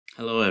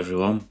Hello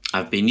everyone,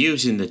 I've been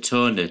using the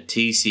TONOR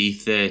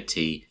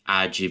TC30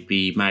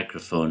 RGB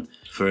microphone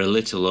for a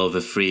little over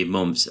 3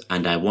 months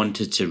and I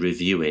wanted to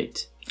review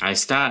it. I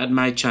started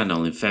my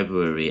channel in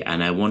February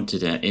and I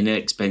wanted an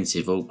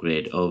inexpensive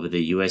upgrade over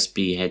the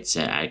USB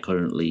headset I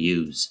currently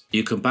use.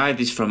 You can buy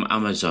this from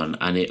Amazon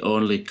and it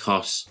only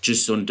costs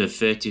just under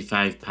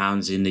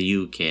 £35 in the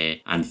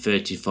UK and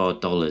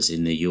 $34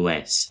 in the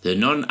US. The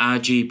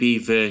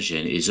non-RGB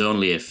version is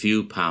only a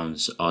few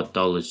pounds or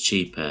dollars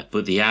cheaper,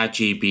 but the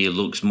RGB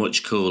looks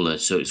much cooler,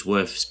 so it's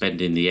worth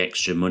spending the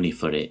extra money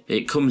for it.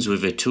 It comes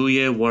with a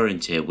 2-year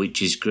warranty,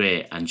 which is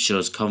great and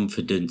shows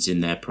confidence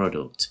in their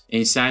product.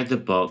 Inside the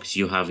box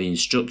you have an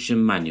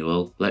instruction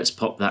manual, let's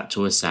pop that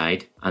to a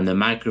side, and the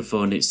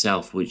microphone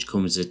itself, which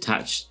comes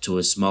attached to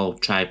a small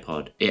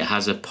tripod. It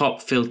has a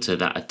pop filter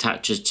that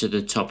attaches to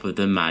the top of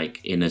the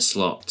mic in a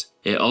slot.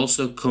 It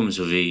also comes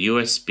with a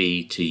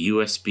USB to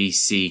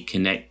USB-C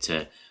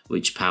connector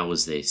which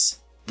powers this.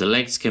 The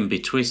legs can be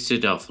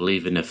twisted off,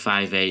 leaving a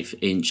 5/8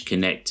 inch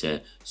connector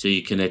so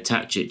you can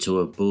attach it to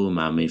a boom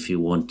arm if you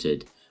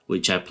wanted,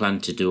 which I plan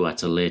to do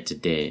at a later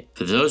date.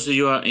 For those of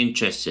you who are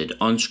interested,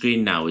 on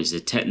screen now is the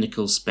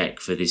technical spec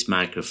for this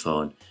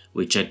microphone,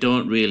 which I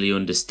don't really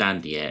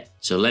understand yet,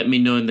 so let me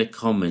know in the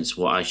comments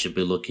what I should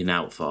be looking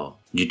out for.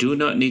 You do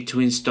not need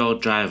to install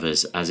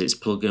drivers as it's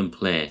plug and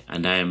play,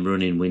 and I am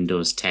running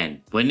Windows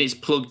 10. When it's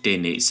plugged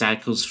in, it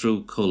cycles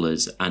through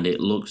colours and it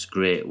looks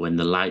great when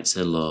the lights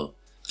are low.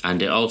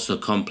 And it also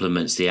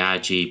complements the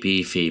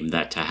RGB theme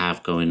that I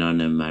have going on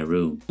in my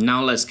room.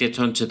 Now let's get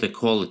on to the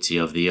quality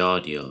of the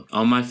audio.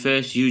 On my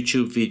first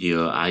YouTube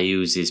video I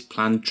used this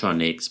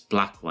Plantronics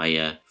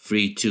Blackwire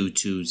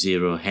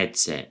 3220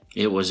 headset.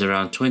 It was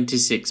around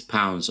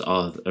 £26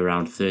 or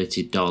around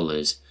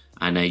 $30,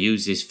 and I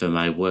use this for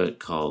my work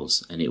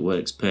calls and it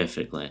works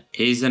perfectly.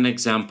 Here's an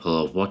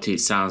example of what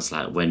it sounds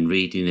like when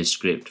reading a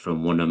script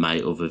from one of my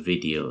other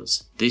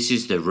videos. This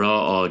is the raw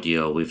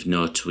audio with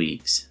no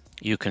tweaks.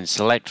 You can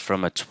select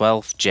from a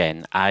 12th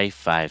gen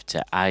i5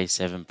 to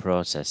i7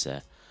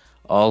 processor.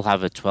 All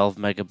have a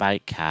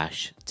 12MB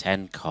cache,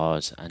 10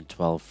 cores and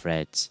 12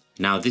 threads.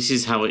 Now this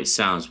is how it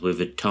sounds with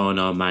a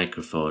TONOR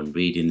microphone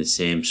reading the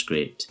same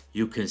script.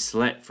 You can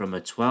select from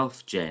a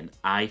 12th gen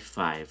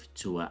i5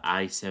 to a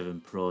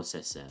i7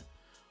 processor.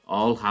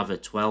 All have a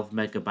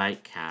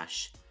 12MB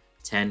cache,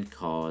 10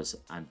 cores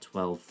and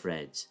 12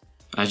 threads.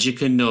 As you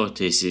can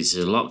notice, it's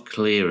a lot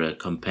clearer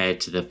compared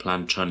to the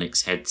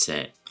Plantronics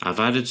headset. I've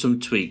added some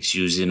tweaks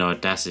using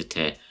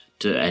Audacity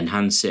to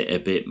enhance it a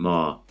bit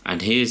more,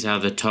 and here's how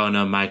the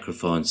TONOR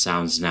microphone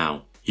sounds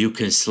now. You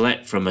can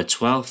select from a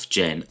 12th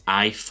gen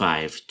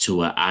i5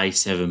 to a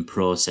i7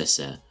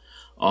 processor.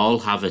 All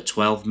have a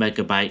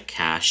 12MB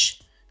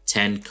cache,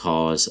 10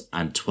 cores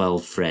and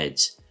 12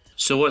 threads.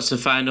 So what's the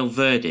final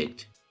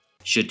verdict?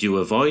 Should you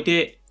avoid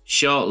it,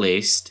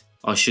 shortlist,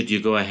 or should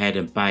you go ahead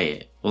and buy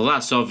it? Well,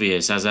 that's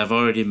obvious, as I've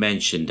already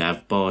mentioned,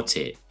 I've bought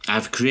it.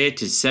 I've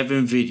created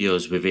 7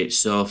 videos with it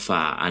so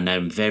far and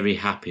I'm very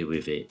happy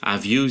with it.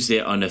 I've used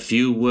it on a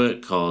few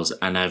work calls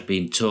and I've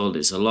been told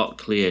it's a lot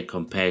clearer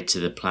compared to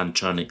the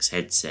Plantronics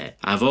headset.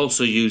 I've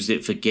also used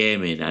it for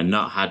gaming and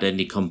not had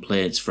any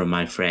complaints from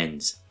my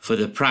friends. For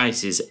the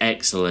price, it's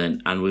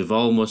excellent, and with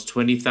almost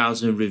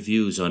 20,000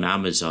 reviews on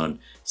Amazon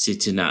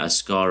sitting at a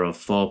score of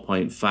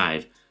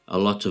 4.5, a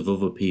lot of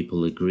other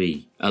people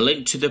agree. A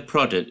link to the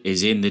product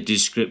is in the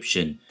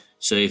description,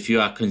 so if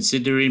you are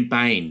considering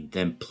buying,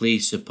 then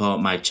please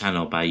support my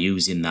channel by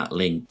using that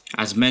link.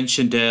 As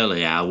mentioned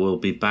earlier, I will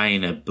be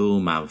buying a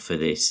boom arm for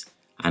this,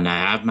 and I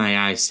have my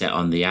eyes set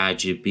on the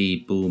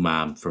RGB boom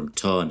arm from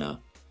TONOR.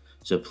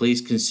 So please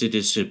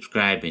consider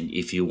subscribing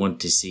if you want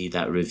to see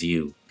that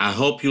review. I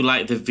hope you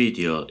liked the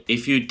video.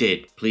 If you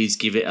did, please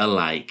give it a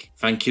like.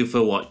 Thank you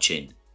for watching.